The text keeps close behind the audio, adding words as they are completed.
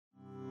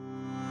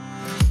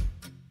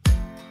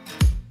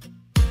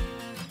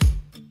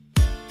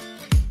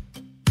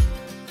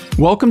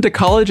Welcome to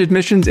College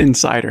Admissions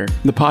Insider,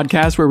 the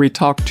podcast where we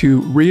talk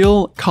to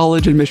real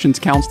college admissions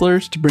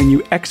counselors to bring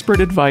you expert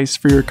advice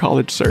for your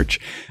college search.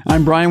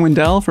 I'm Brian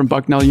Wendell from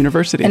Bucknell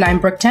University. And I'm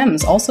Brooke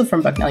Thames, also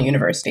from Bucknell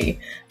University.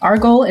 Our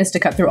goal is to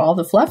cut through all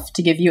the fluff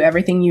to give you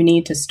everything you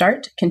need to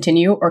start,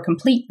 continue, or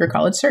complete your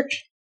college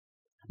search.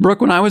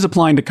 Brooke, when I was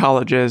applying to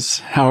colleges,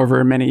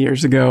 however many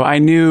years ago, I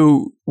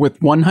knew with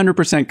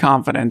 100%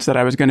 confidence that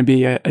I was going to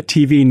be a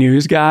TV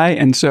news guy.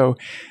 And so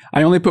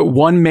I only put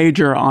one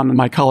major on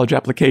my college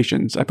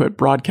applications. I put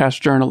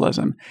broadcast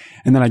journalism.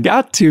 And then I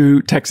got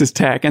to Texas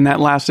Tech, and that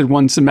lasted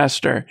one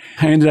semester.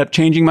 I ended up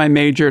changing my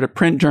major to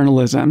print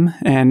journalism,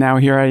 and now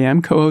here I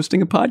am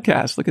co-hosting a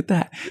podcast. Look at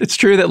that. It's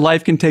true that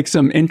life can take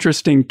some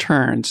interesting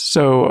turns.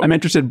 So I'm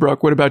interested,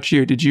 Brooke, what about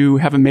you? Did you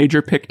have a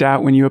major picked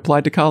out when you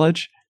applied to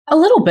college? A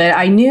little bit.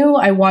 I knew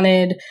I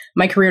wanted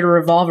my career to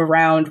revolve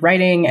around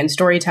writing and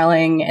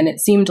storytelling, and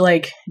it seemed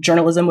like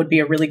journalism would be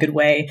a really good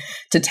way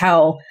to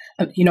tell,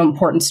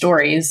 important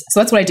stories. So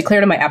that's what I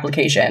declared in my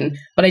application.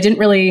 But I didn't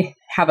really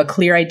have a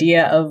clear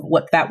idea of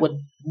what that would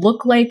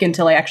look like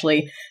until I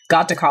actually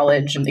got to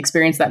college and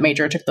experienced that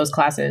major, took those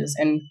classes,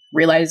 and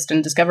realized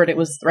and discovered it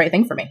was the right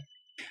thing for me.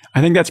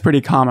 I think that's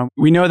pretty common.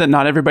 We know that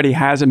not everybody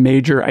has a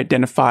major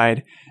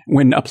identified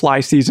when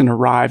apply season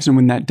arrives and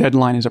when that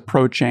deadline is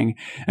approaching.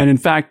 And in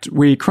fact,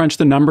 we crunched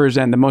the numbers,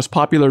 and the most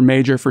popular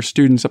major for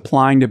students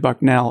applying to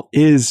Bucknell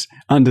is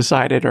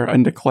undecided or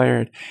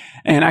undeclared.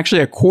 And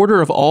actually, a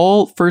quarter of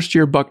all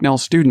first-year Bucknell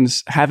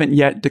students haven't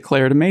yet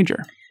declared a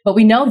major. But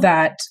we know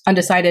that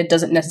undecided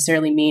doesn't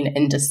necessarily mean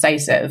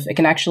indecisive. It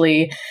can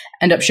actually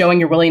end up showing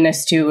your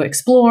willingness to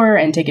explore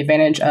and take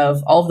advantage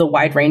of all of the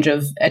wide range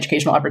of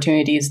educational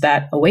opportunities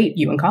that await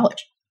you in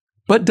college.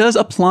 But does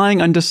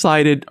applying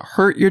undecided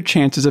hurt your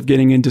chances of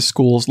getting into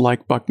schools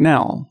like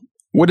Bucknell?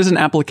 What does an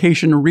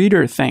application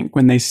reader think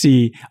when they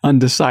see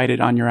undecided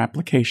on your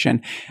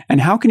application? And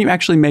how can you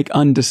actually make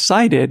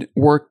undecided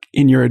work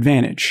in your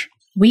advantage?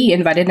 We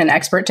invited an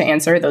expert to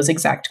answer those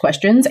exact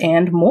questions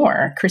and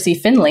more. Chrissy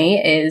Finley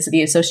is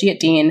the Associate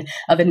Dean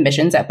of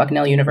Admissions at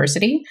Bucknell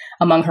University.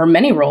 Among her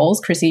many roles,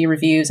 Chrissy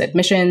reviews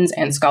admissions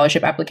and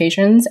scholarship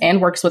applications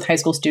and works with high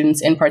school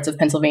students in parts of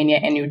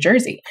Pennsylvania and New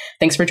Jersey.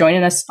 Thanks for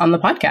joining us on the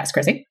podcast,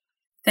 Chrissy.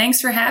 Thanks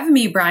for having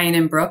me, Brian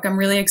and Brooke. I'm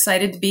really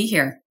excited to be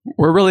here.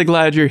 We're really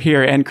glad you're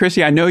here. And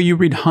Chrissy, I know you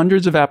read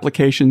hundreds of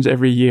applications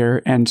every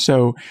year. And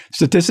so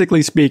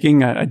statistically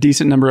speaking, a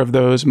decent number of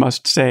those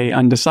must say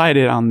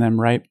undecided on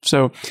them, right?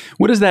 So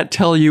what does that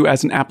tell you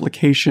as an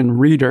application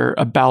reader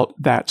about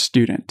that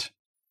student?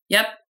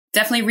 Yep.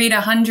 Definitely read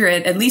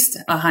at least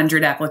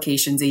 100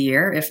 applications a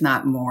year, if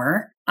not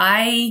more.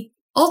 I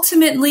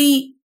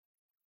ultimately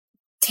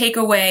take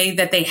away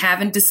that they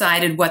haven't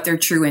decided what their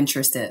true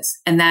interest is,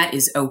 and that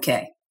is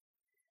okay.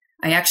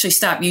 I actually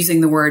stopped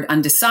using the word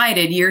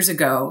undecided years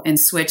ago and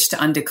switched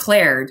to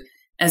undeclared,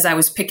 as I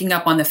was picking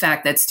up on the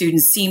fact that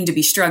students seem to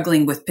be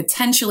struggling with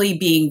potentially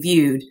being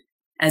viewed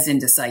as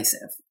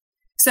indecisive.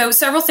 So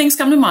several things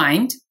come to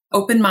mind: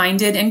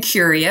 open-minded and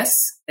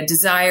curious, a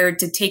desire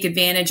to take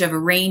advantage of a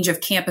range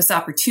of campus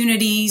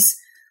opportunities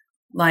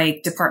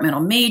like departmental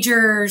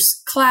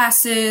majors,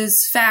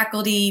 classes,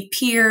 faculty,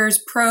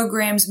 peers,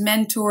 programs,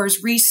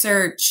 mentors,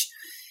 research,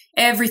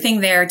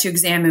 everything there to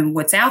examine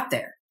what's out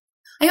there.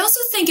 I also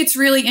think it's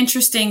really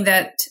interesting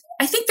that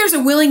I think there's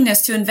a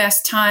willingness to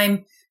invest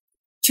time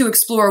to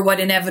explore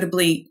what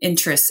inevitably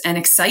interests and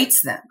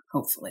excites them,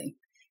 hopefully.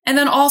 And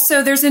then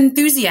also there's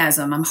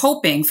enthusiasm. I'm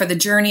hoping for the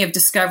journey of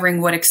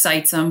discovering what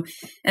excites them,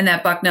 and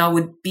that Bucknell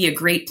would be a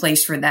great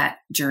place for that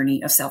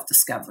journey of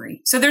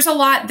self-discovery. So there's a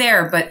lot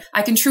there, but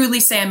I can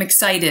truly say I'm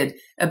excited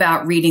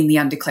about reading the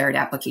undeclared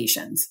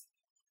applications.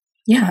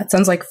 Yeah, it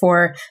sounds like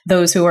for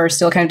those who are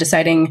still kind of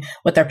deciding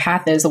what their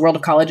path is, the world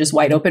of college is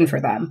wide open for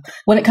them.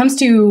 When it comes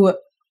to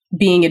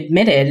being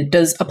admitted,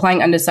 does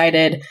applying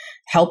undecided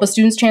help a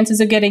student's chances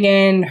of getting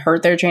in,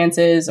 hurt their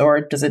chances, or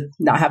does it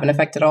not have an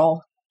effect at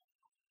all?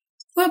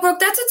 Well,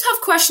 Brooke, that's a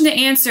tough question to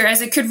answer,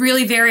 as it could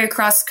really vary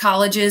across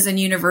colleges and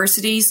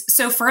universities.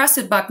 So for us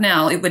at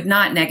Bucknell, it would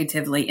not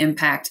negatively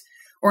impact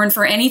or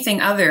infer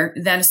anything other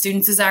than a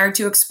student's desire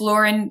to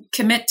explore and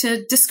commit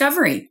to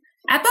discovery.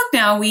 At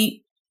Bucknell,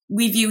 we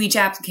view each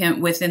applicant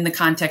within the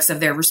context of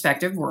their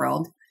respective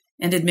world,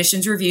 and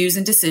admissions reviews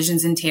and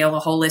decisions entail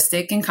a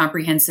holistic and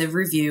comprehensive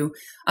review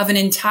of an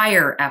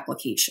entire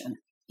application.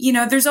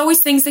 There's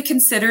always things to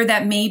consider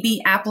that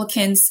maybe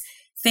applicants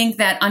think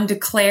that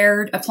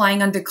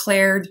applying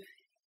undeclared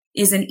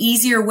is an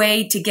easier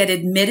way to get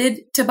admitted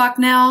to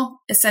Bucknell,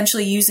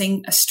 essentially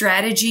using a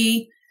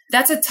strategy.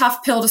 That's a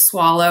tough pill to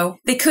swallow.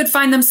 They could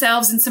find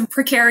themselves in some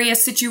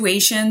precarious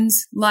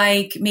situations,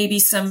 like maybe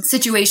some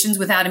situations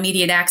without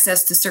immediate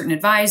access to certain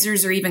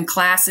advisors or even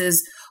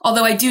classes.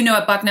 Although I do know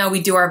at Bucknell,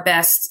 we do our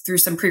best through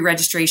some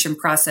pre-registration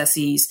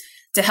processes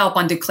to help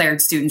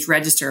undeclared students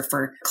register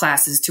for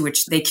classes to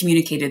which they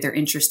communicated they're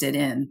interested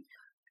in.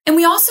 And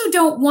we also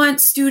don't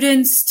want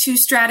students to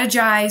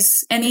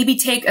strategize and maybe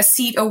take a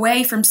seat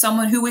away from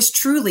someone who is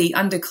truly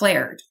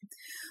undeclared.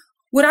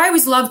 What I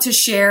always love to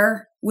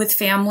share with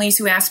families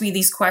who ask me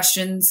these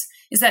questions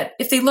is that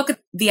if they look at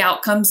the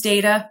outcomes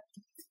data,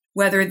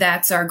 whether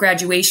that's our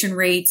graduation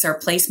rates, our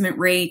placement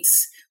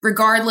rates,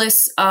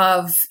 regardless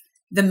of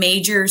the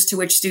majors to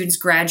which students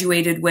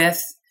graduated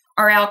with,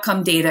 our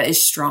outcome data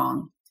is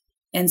strong.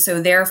 And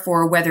so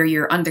therefore, whether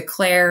you're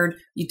undeclared,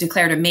 you've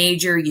declared a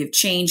major, you've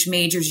changed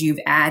majors, you've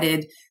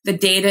added, the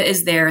data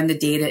is there and the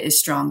data is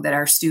strong that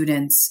our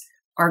students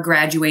are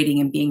graduating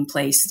and being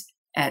placed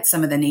at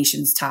some of the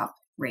nation's top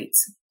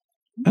rates.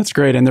 That's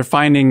great. And they're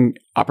finding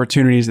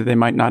opportunities that they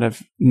might not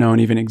have known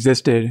even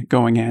existed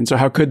going in. So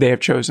how could they have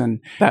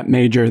chosen that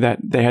major that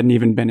they hadn't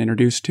even been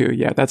introduced to?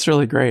 Yeah, that's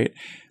really great.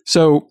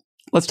 So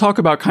let's talk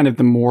about kind of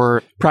the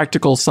more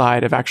practical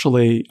side of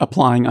actually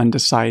applying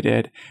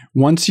undecided.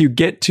 Once you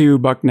get to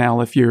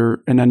Bucknell, if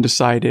you're an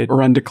undecided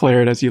or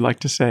undeclared, as you like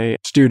to say,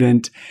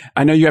 student,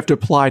 I know you have to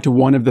apply to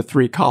one of the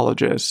three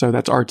colleges. So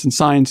that's Arts and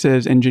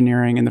Sciences,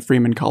 Engineering, and the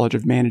Freeman College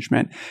of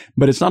Management.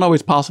 But it's not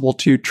always possible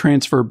to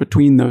transfer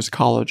between those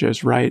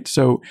colleges, right?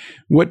 So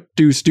what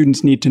do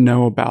students need to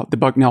know about the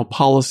Bucknell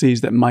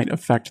policies that might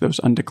affect those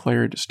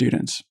undeclared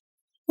students?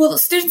 Well,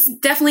 students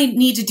definitely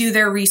need to do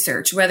their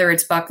research, whether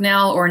it's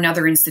Bucknell or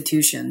another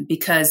institution,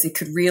 because it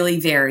could really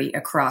vary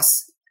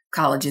across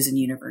colleges and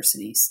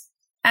universities.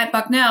 At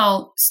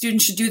Bucknell,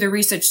 students should do their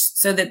research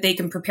so that they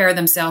can prepare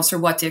themselves for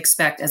what to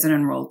expect as an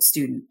enrolled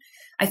student.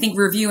 I think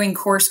reviewing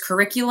course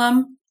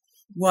curriculum,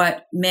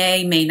 what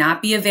may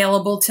not be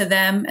available to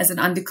them as an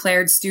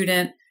undeclared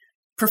student.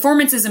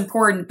 Performance is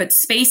important, but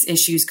space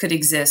issues could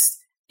exist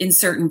in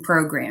certain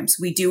programs.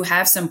 We do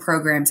have some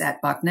programs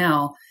at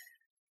Bucknell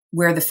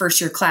where the first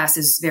year class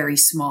is very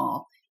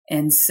small.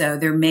 And so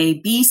there may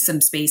be some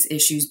space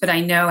issues, but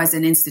I know as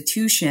an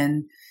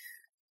institution,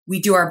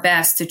 we do our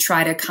best to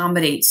try to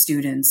accommodate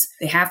students.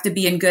 They have to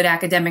be in good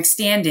academic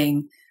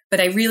standing, but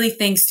I really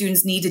think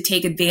students need to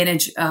take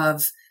advantage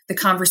of the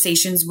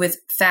conversations with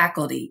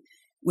faculty,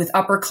 with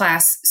upper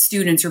class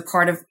students or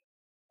part of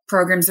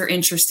programs they're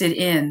interested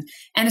in,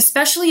 and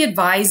especially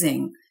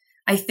advising.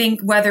 I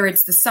think whether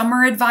it's the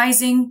summer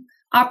advising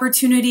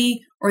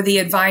opportunity or the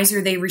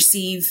advisor they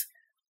receive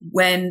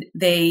when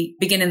they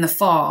begin in the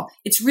fall,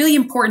 it's really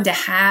important to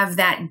have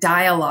that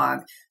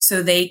dialogue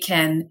so they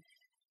can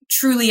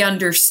truly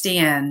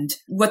understand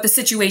what the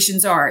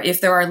situations are, if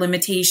there are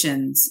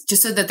limitations,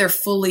 just so that they're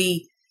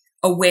fully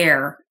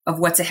aware of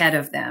what's ahead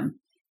of them.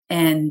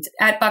 And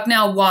at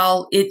Bucknell,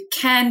 while it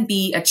can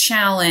be a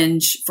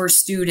challenge for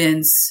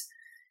students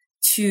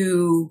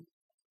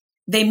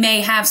they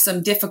may have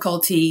some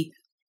difficulty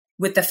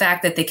with the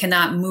fact that they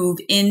cannot move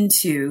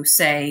into,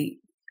 say,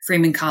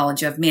 Freeman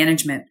College of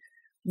Management.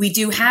 We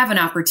do have an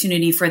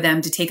opportunity for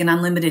them to take an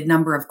unlimited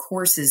number of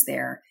courses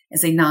there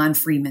as a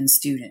non-Freeman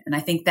student. And I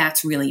think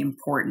that's really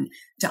important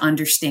to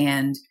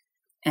understand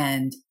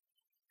and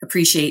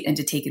appreciate and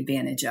to take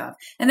advantage of.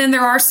 And then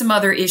there are some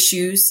other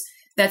issues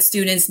that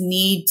students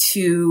need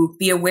to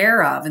be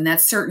aware of, and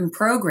that certain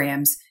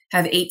programs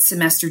have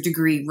 8-semester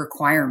degree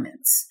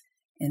requirements.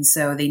 And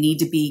so they need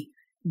to be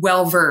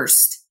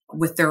well-versed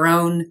with their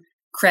own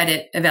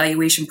credit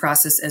evaluation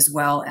process as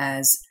well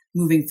as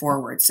moving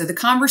forward. So the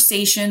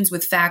conversations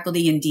with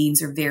faculty and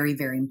deans are very,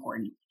 very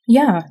important.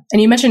 Yeah.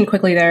 And you mentioned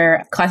quickly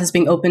there classes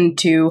being open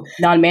to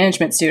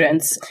non-management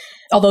students.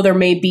 Although there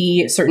may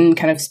be certain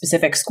kind of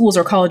specific schools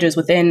or colleges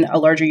within a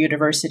larger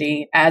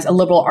university, as a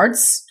liberal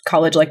arts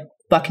college like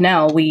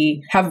Bucknell,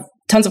 we have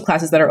tons of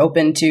classes that are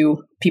open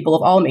to people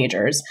of all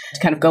majors to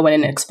kind of go in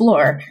and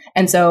explore.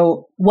 And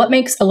so what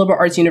makes a liberal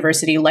arts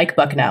university like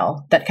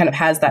Bucknell that kind of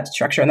has that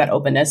structure and that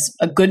openness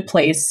a good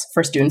place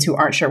for students who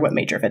aren't sure what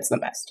major fits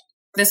them best?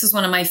 This is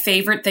one of my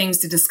favorite things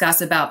to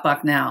discuss about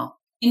Bucknell.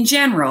 In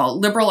general,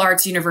 liberal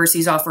arts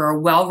universities offer a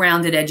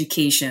well-rounded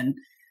education,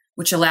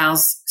 which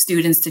allows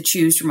students to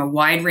choose from a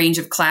wide range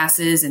of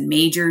classes and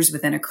majors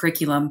within a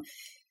curriculum,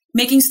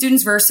 making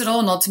students versatile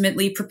and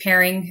ultimately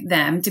preparing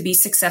them to be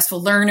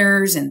successful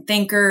learners and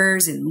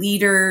thinkers and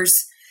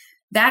leaders.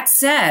 That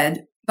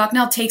said,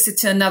 Bucknell takes it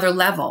to another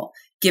level,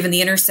 given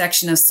the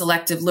intersection of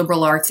selective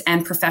liberal arts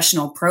and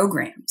professional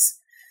programs,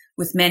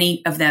 with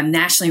many of them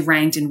nationally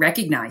ranked and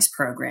recognized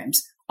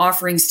programs,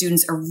 offering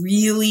students a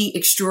really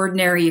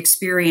extraordinary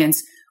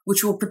experience,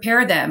 which will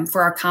prepare them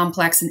for our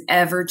complex and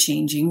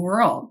ever-changing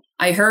world.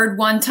 I heard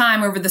one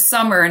time over the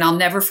summer, and I'll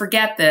never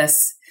forget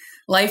this,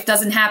 life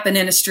doesn't happen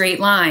in a straight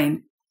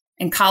line,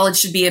 and college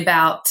should be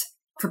about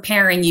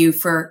preparing you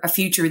for a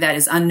future that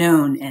is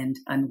unknown and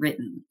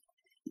unwritten.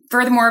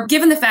 Furthermore,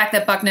 given the fact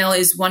that Bucknell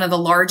is one of the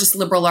largest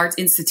liberal arts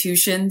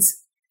institutions,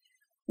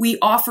 we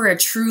offer a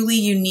truly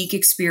unique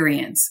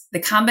experience, the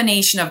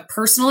combination of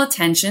personal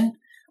attention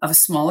of a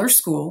smaller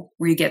school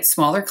where you get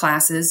smaller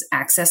classes,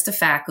 access to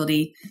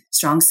faculty,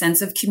 strong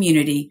sense of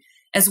community,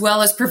 as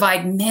well as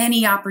provide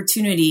many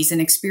opportunities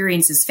and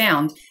experiences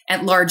found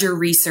at larger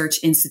research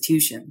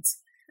institutions.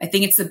 I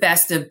think it's the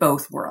best of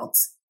both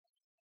worlds.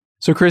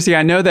 So, Chrissy,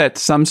 I know that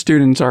some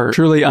students are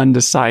truly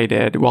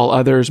undecided, while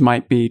others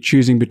might be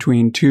choosing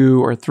between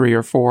 2 or 3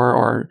 or 4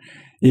 or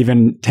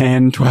even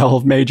 10,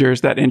 12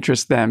 majors that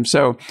interest them.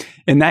 So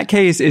in that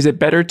case, is it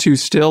better to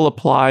still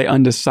apply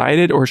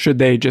undecided, or should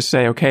they just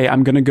say, okay,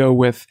 I'm going to go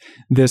with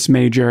this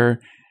major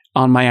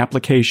on my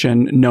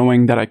application,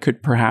 knowing that I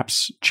could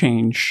perhaps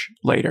change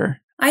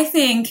later? I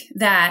think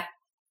that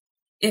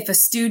if a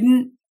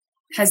student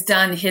has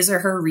done his or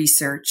her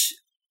research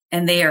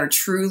and they are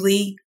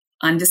truly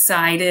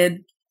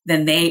undecided,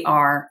 then they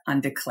are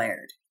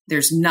undeclared.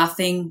 There's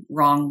nothing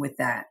wrong with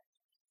that.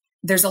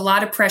 There's a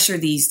lot of pressure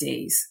these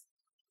days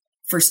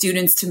for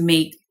students to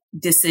make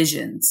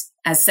decisions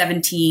as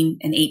 17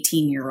 and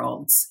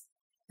 18-year-olds,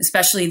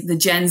 especially the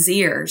Gen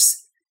Zers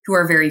who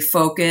are very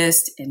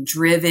focused and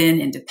driven,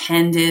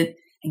 independent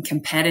and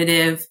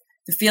competitive.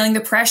 They're feeling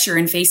the pressure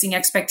and facing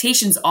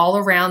expectations all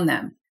around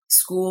them,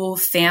 school,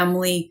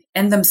 family,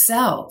 and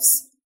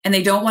themselves. And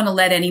they don't want to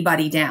let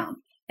anybody down.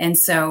 And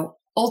so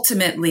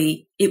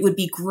ultimately, it would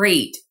be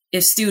great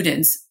if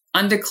students,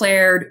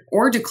 undeclared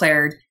or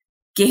declared,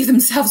 gave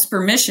themselves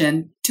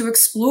permission to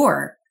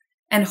explore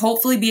and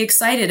hopefully be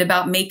excited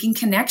about making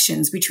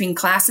connections between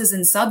classes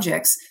and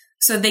subjects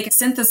so they can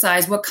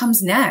synthesize what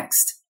comes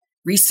next.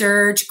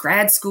 Research,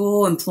 grad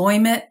school,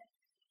 employment,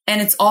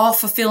 and it's all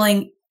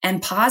fulfilling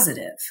and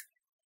positive.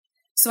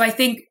 So I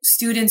think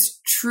students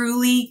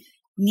truly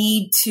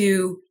need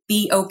to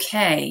be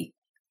okay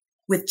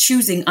with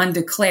choosing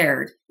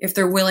undeclared if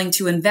they're willing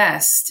to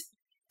invest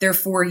their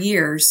 4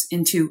 years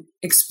into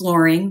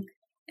exploring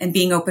and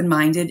being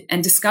open-minded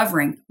and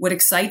discovering what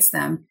excites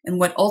them and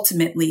what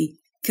ultimately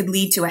could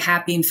lead to a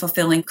happy and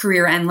fulfilling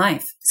career and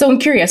life. So I'm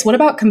curious, what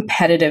about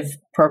competitive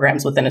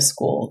programs within a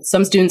school?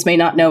 Some students may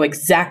not know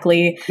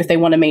exactly if they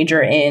want to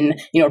major in,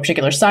 a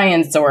particular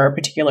science or a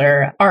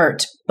particular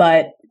art,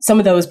 but some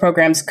of those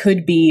programs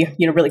could be,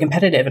 really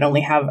competitive and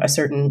only have a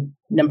certain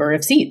number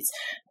of seats.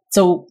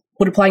 So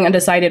would applying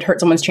undecided hurt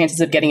someone's chances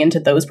of getting into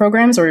those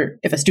programs? Or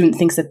if a student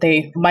thinks that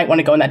they might want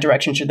to go in that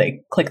direction, should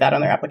they click that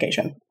on their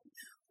application?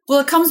 Well,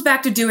 it comes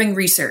back to doing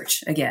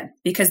research again,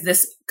 because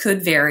this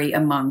could vary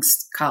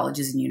amongst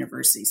colleges and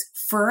universities.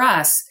 For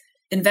us,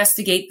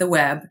 investigate the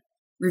web,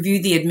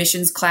 review the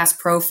admissions class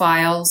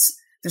profiles.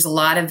 There's a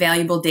lot of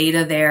valuable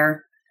data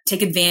there.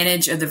 Take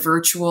advantage of the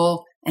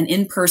virtual and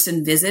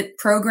in-person visit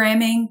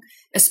programming,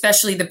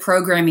 especially the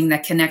programming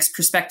that connects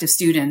prospective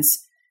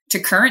students to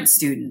current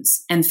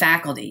students and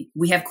faculty.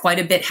 We have quite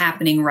a bit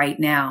happening right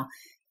now,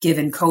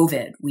 given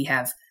COVID. We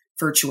have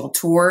virtual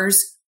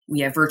tours. We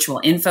have virtual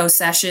info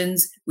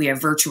sessions. We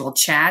have virtual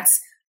chats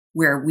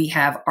where we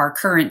have our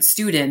current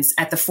students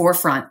at the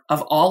forefront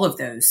of all of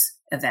those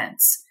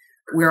events.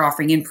 We're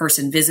offering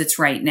in-person visits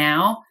right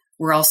now.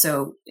 We're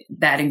also,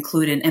 that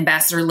include an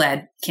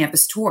ambassador-led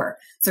campus tour.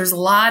 So there's a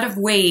lot of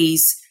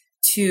ways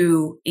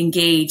to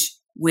engage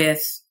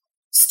with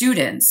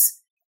students.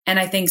 And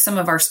I think some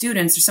of our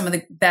students are some of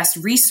the best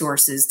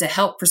resources to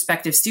help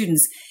prospective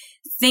students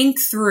think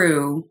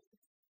through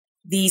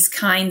these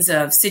kinds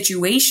of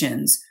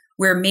situations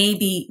where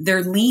maybe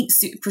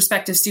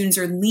prospective students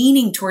are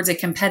leaning towards a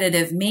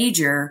competitive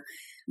major.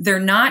 They're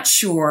not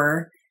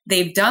sure.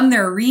 They've done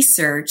their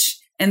research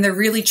and they're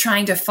really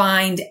trying to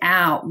find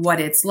out what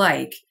it's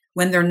like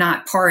when they're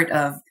not part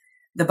of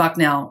the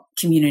Bucknell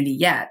community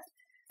yet.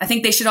 I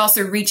think they should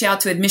also reach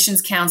out to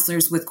admissions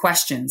counselors with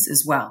questions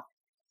as well,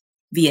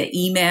 via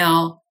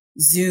email,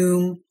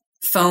 Zoom,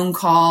 phone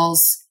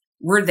calls.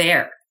 We're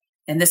there.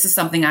 And this is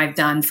something I've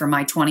done for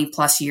my 20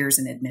 plus years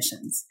in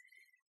admissions.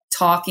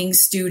 Talking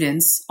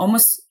students,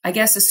 almost,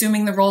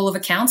 assuming the role of a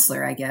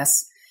counselor,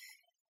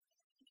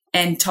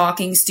 and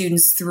talking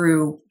students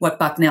through what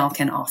Bucknell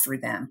can offer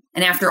them.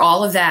 And after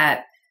all of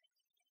that,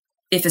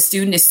 if a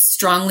student is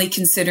strongly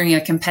considering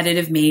a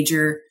competitive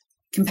major,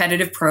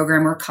 competitive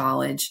program or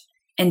college,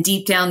 and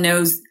deep down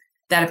knows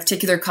that a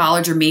particular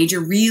college or major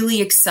really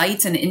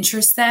excites and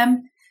interests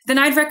them, then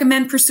I'd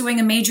recommend pursuing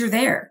a major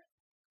there.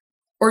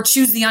 Or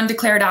choose the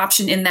undeclared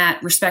option in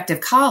that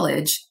respective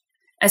college,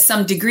 as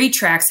some degree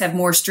tracks have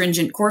more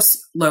stringent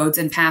course loads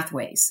and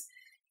pathways.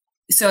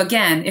 So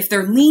again, if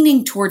they're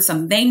leaning towards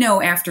something, they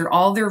know after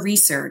all their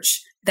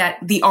research that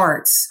the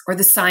arts or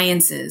the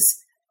sciences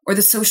or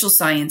the social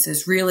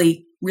sciences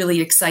really, really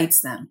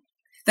excites them,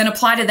 then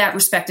apply to that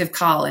respective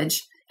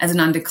college as an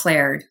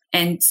undeclared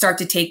and start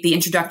to take the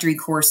introductory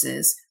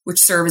courses,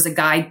 which serve as a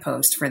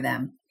guidepost for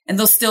them. And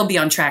they'll still be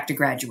on track to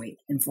graduate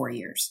in 4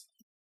 years.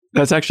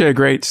 That's actually a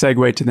great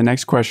segue to the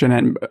next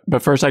question.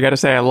 But first, I got to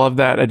say, I love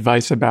that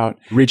advice about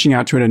reaching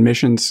out to an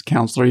admissions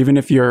counselor, even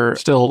if you're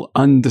still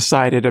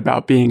undecided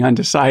about being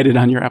undecided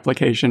on your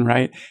application,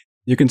 right?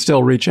 You can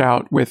still reach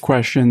out with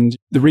questions.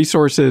 The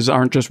resources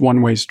aren't just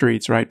one-way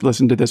streets, right?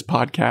 Listen to this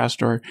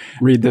podcast or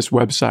read this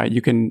website.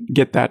 You can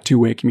get that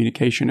two-way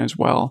communication as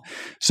well.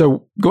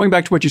 So going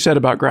back to what you said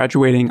about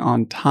graduating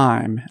on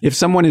time, if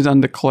someone is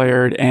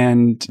undeclared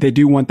and they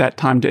do want that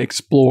time to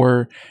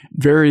explore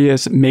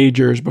various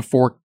majors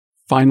before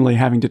finally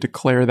having to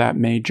declare that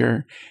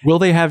major, will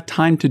they have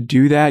time to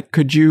do that?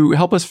 Could you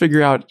help us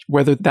figure out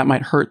whether that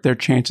might hurt their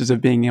chances of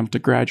being able to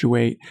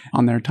graduate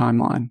on their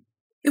timeline?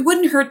 It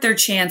wouldn't hurt their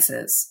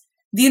chances.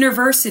 The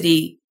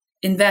university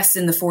invest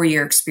in the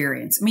 4-year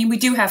experience. I mean, we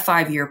do have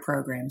 5-year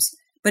programs,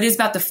 but it's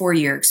about the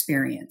 4-year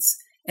experience.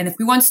 And if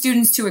we want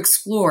students to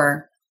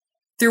explore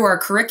through our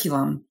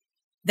curriculum,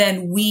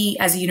 then we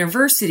as a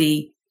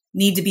university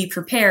need to be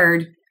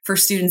prepared for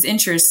students'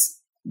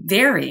 interests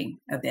varying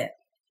a bit.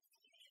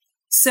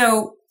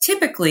 So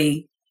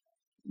typically,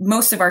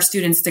 most of our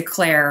students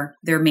declare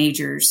their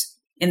majors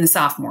in the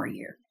sophomore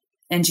year.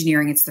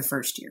 Engineering, it's the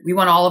first year. We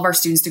want all of our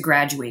students to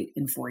graduate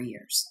in 4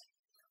 years.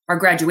 Our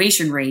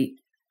graduation rate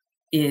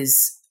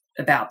is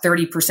about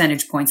 30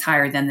 percentage points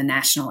higher than the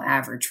national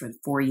average for the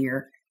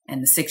 4-year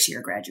and the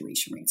 6-year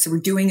graduation rate. So we're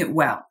doing it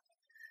well.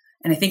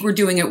 And I think we're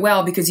doing it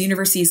well because the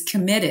university is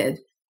committed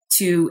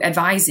to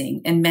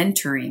advising and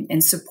mentoring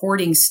and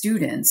supporting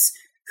students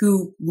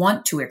who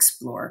want to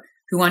explore,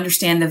 who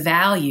understand the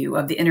value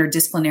of the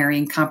interdisciplinary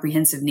and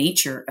comprehensive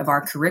nature of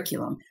our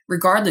curriculum,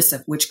 regardless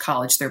of which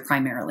college they're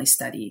primarily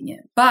studying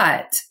in.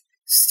 But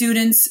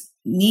students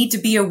need to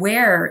be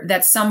aware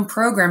that some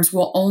programs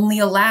will only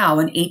allow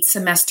an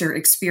 8-semester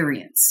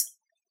experience.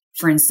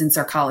 For instance,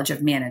 our College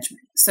of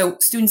Management. So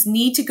students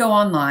need to go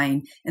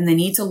online and they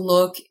need to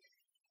look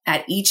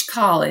at each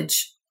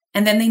college,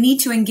 and then they need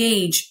to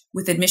engage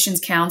with admissions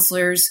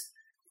counselors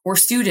or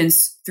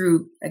students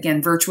through,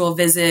 again, virtual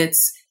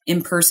visits,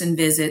 in-person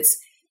visits,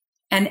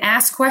 and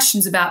ask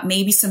questions about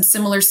maybe some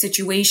similar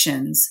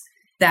situations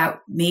that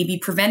maybe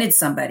prevented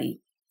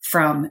somebody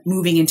from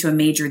moving into a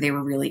major they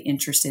were really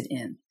interested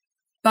in.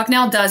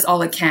 Bucknell does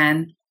all it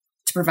can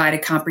to provide a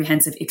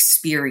comprehensive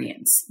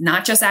experience,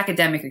 not just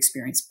academic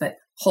experience, but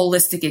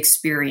holistic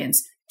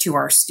experience to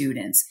our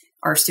students.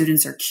 Our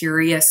students are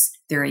curious,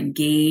 they're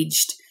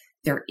engaged,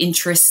 they're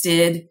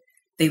interested,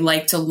 they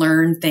like to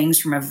learn things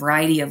from a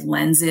variety of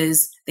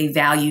lenses, they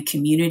value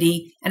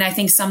community. And I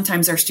think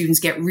sometimes our students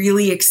get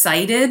really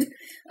excited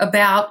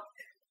about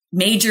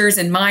majors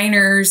and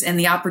minors and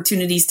the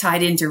opportunities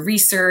tied into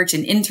research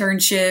and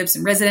internships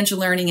and residential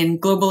learning and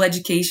global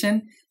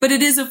education. But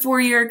it is a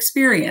 4-year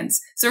experience.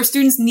 So our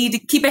students need to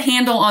keep a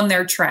handle on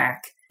their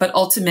track. But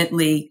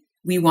ultimately,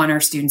 we want our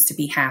students to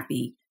be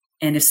happy.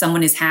 And if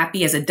someone is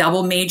happy as a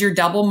double major,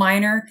 double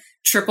minor,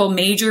 triple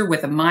major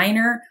with a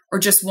minor, or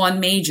just one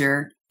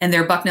major, and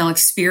their Bucknell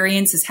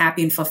experience is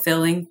happy and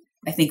fulfilling,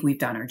 I think we've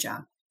done our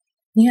job.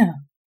 Yeah.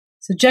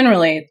 So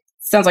generally, it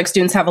sounds like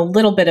students have a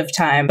little bit of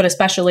time, but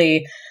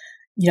especially,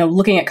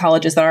 looking at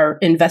colleges that are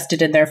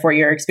invested in their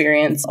 4-year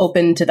experience,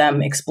 open to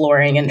them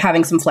exploring and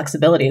having some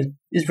flexibility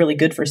is really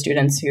good for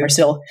students who are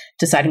still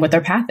deciding what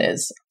their path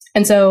is.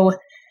 And so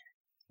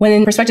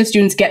when prospective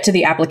students get to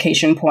the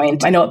application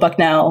point, I know at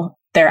Bucknell,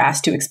 they're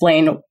asked to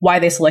explain why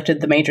they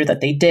selected the major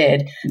that they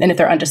did. And if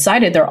they're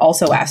undecided, they're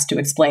also asked to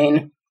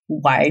explain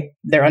why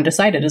they're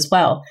undecided as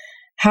well.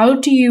 How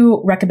do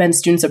you recommend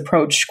students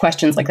approach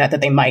questions like that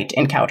they might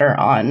encounter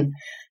on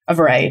a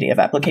variety of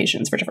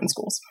applications for different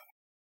schools?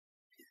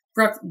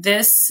 Brooke,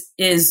 this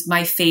is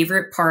my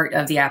favorite part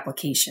of the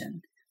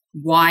application,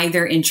 why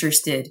they're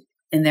interested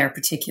in their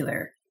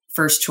particular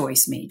first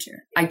choice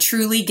major. I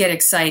truly get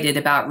excited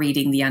about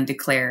reading the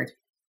undeclared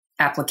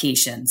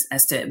applications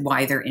as to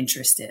why they're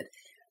interested.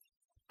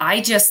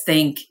 I just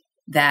think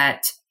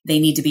that they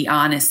need to be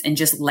honest and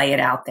just lay it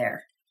out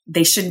there.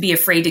 They shouldn't be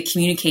afraid to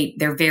communicate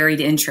their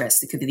varied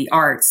interests. It could be the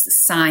arts, the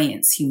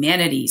science,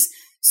 humanities,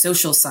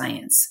 social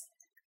science.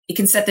 It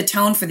can set the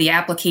tone for the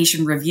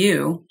application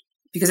review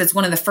because it's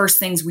one of the first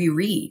things we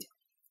read,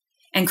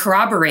 and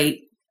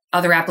corroborate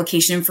other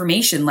application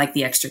information like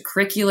the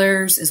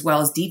extracurriculars, as well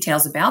as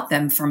details about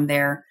them from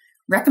their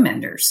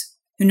recommenders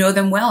who know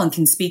them well and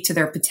can speak to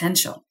their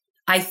potential.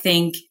 I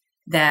think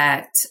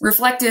that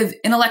reflective,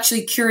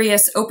 intellectually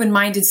curious,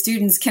 open-minded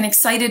students can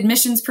excite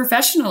admissions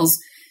professionals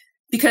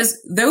because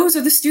those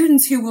are the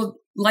students who will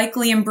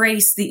likely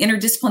embrace the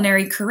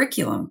interdisciplinary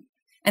curriculum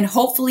and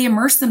hopefully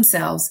immerse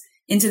themselves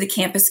into the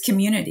campus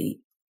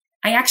community.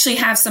 I actually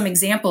have some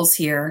examples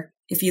here,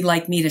 if you'd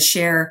like me to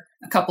share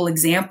a couple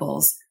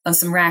examples of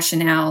some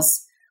rationales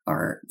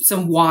or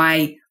some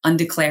why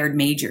undeclared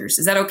majors.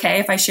 Is that okay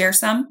if I share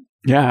some?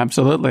 Yeah,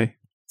 absolutely.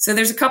 So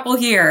there's a couple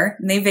here,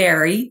 and they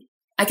vary.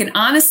 I can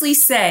honestly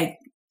say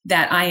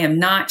that I am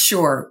not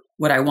sure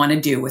what I want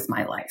to do with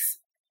my life.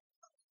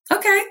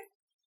 Okay.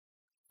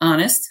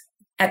 Honest.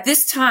 At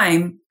this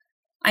time,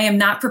 I am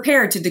not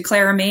prepared to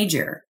declare a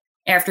major.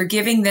 After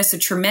giving this a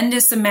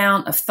tremendous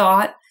amount of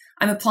thought,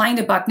 I'm applying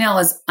to Bucknell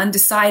as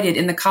undecided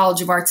in the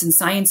College of Arts and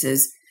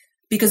Sciences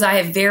because I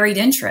have varied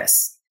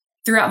interests.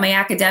 Throughout my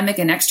academic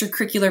and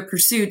extracurricular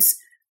pursuits,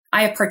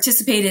 I have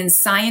participated in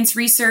science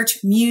research,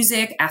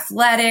 music,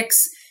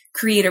 athletics,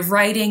 creative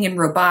writing, and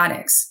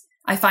robotics.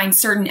 I find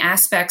certain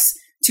aspects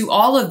to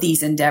all of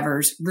these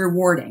endeavors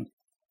rewarding.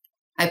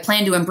 I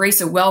plan to embrace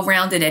a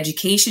well-rounded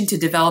education to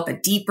develop a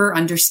deeper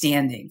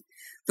understanding.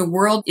 The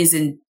world is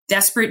in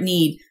desperate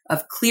need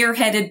of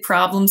clear-headed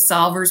problem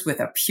solvers with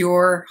a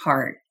pure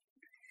heart.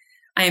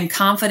 I am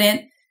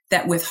confident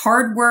that with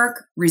hard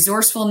work,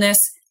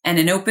 resourcefulness, and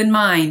an open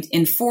mind,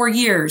 in 4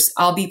 years,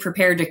 I'll be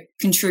prepared to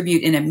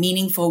contribute in a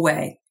meaningful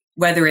way,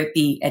 whether it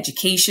be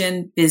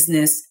education,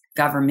 business,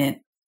 government,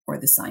 or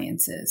the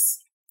sciences.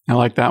 I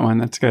like that one.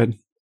 That's good.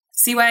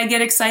 See why I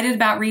get excited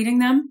about reading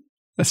them?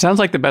 That sounds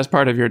like the best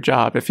part of your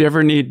job. If you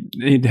ever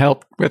need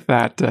help with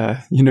that,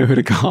 you know who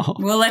to call.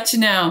 We'll let you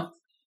know.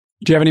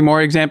 Do you have any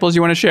more examples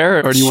you want to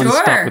share, or do you want to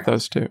stop with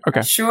those two?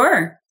 Okay.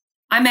 Sure.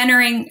 I'm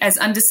entering as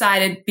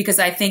undecided because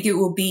I think it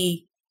will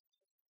be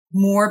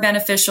more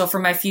beneficial for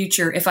my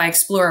future if I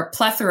explore a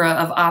plethora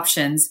of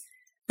options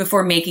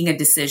before making a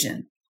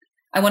decision.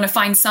 I want to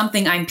find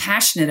something I'm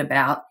passionate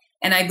about,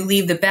 and I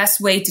believe the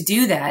best way to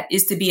do that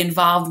is to be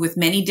involved with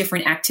many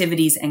different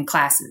activities and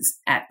classes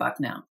at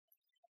Bucknell.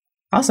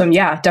 Awesome.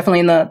 Yeah, definitely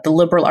in the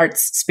liberal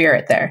arts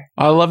spirit there.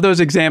 I love those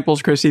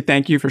examples, Chrissy.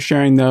 Thank you for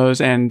sharing those.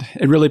 And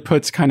it really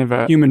puts kind of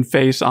a human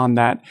face on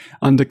that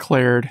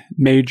undeclared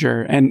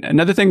major. And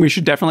another thing we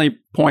should definitely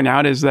point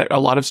out is that a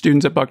lot of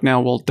students at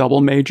Bucknell will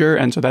double major.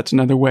 And so that's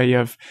another way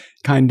of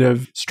kind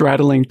of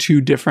straddling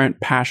two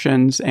different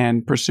passions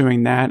and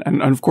pursuing that.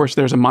 And of course,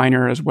 there's a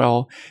minor as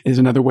well, is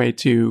another way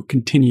to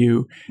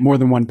continue more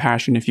than one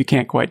passion if you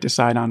can't quite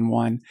decide on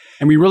one.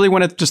 And we really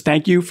want to just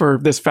thank you for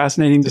this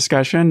fascinating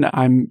discussion.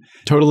 I'm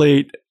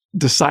totally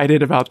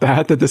decided about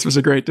that this was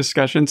a great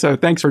discussion. So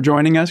thanks for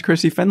joining us,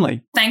 Chrissy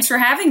Finley. Thanks for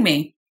having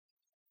me.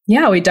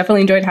 Yeah, we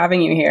definitely enjoyed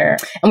having you here.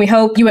 And we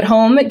hope you at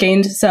home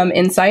gained some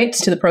insight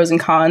to the pros and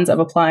cons of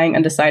applying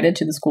undecided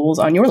to the schools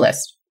on your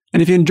list.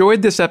 And if you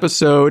enjoyed this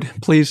episode,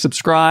 please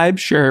subscribe,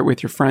 share it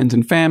with your friends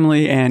and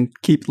family, and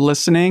keep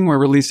listening. We're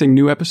releasing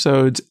new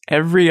episodes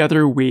every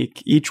other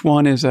week. Each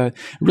one is a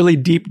really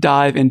deep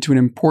dive into an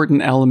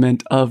important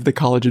element of the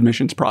college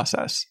admissions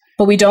process.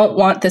 But we don't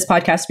want this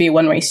podcast to be a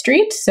one-way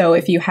street. So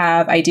if you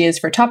have ideas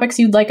for topics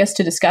you'd like us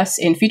to discuss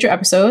in future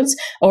episodes,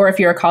 or if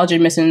you're a college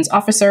admissions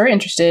officer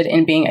interested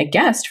in being a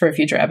guest for a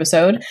future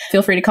episode,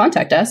 feel free to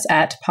contact us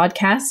at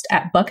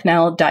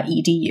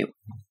podcast@bucknell.edu.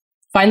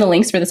 Find the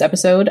links for this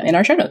episode in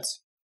our show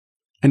notes.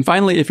 And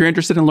finally, if you're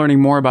interested in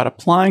learning more about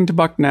applying to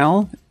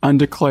Bucknell,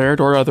 undeclared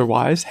or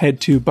otherwise,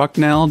 head to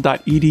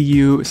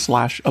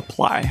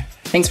bucknell.edu/apply.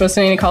 Thanks for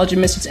listening to College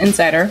Admissions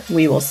Insider.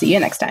 We will see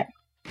you next time.